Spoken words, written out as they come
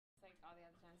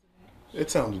It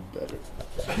sounded better.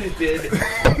 It did. It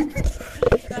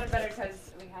sounded better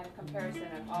because we had a comparison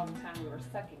of all the time we were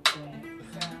sucking today.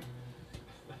 So.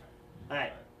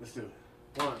 Alright, let's do it.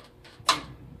 1, 2,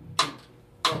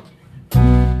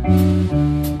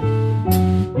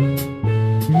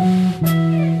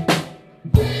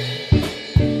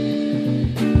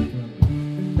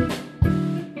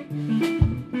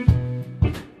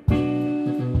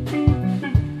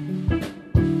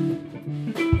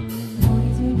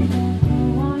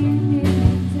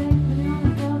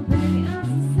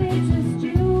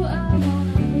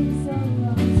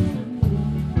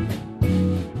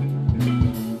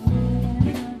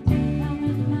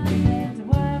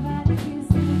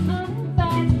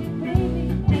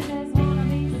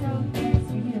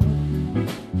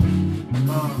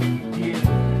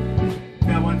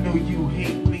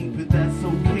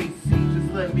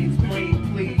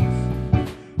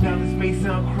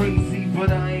 crazy,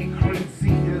 but I ain't crazy.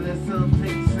 Yeah, that's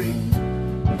something tasty.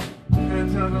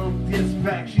 And I don't diss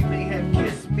back. She may have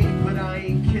kissed me, but I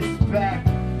ain't kissed back.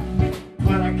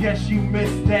 But I guess you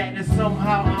missed that, and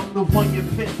somehow I'm the one you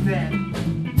pissed at.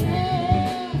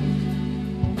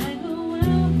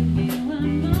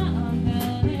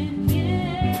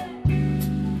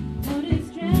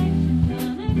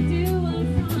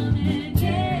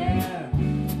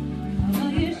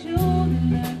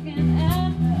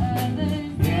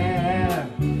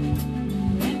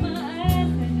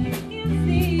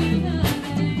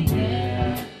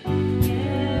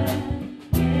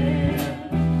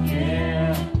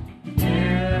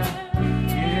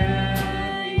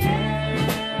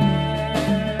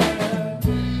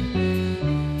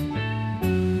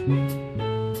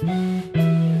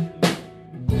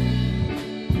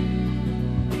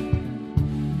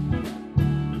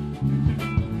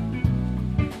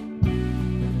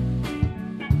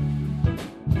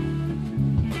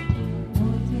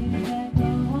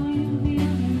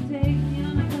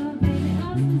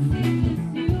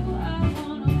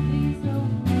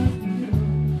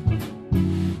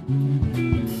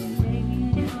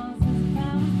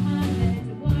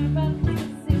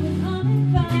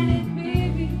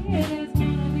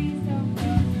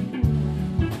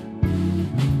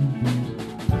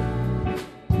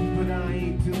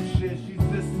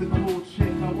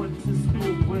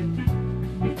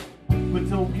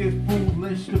 Don't get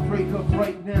foolish, to break up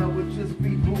right now would just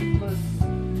be ruthless.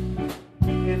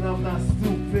 And I'm not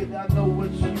stupid, I know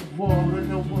what you want and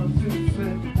no one suits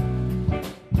it.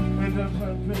 And I'm trying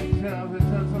to bring down,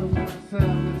 and I'm trying to sound,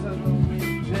 and I'm trying to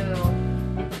bring down.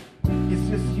 It's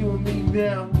just you and me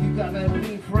now, you got that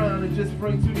mean frown, it just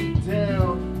brings me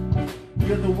down.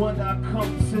 You're the one I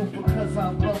come to because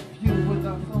I love you, and I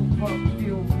don't fuck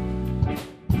you.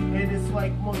 And it's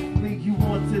like monthly, you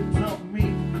want to dump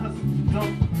me because you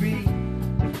dump me.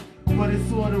 But it's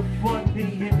sort of funny,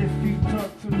 and if you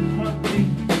talk to me,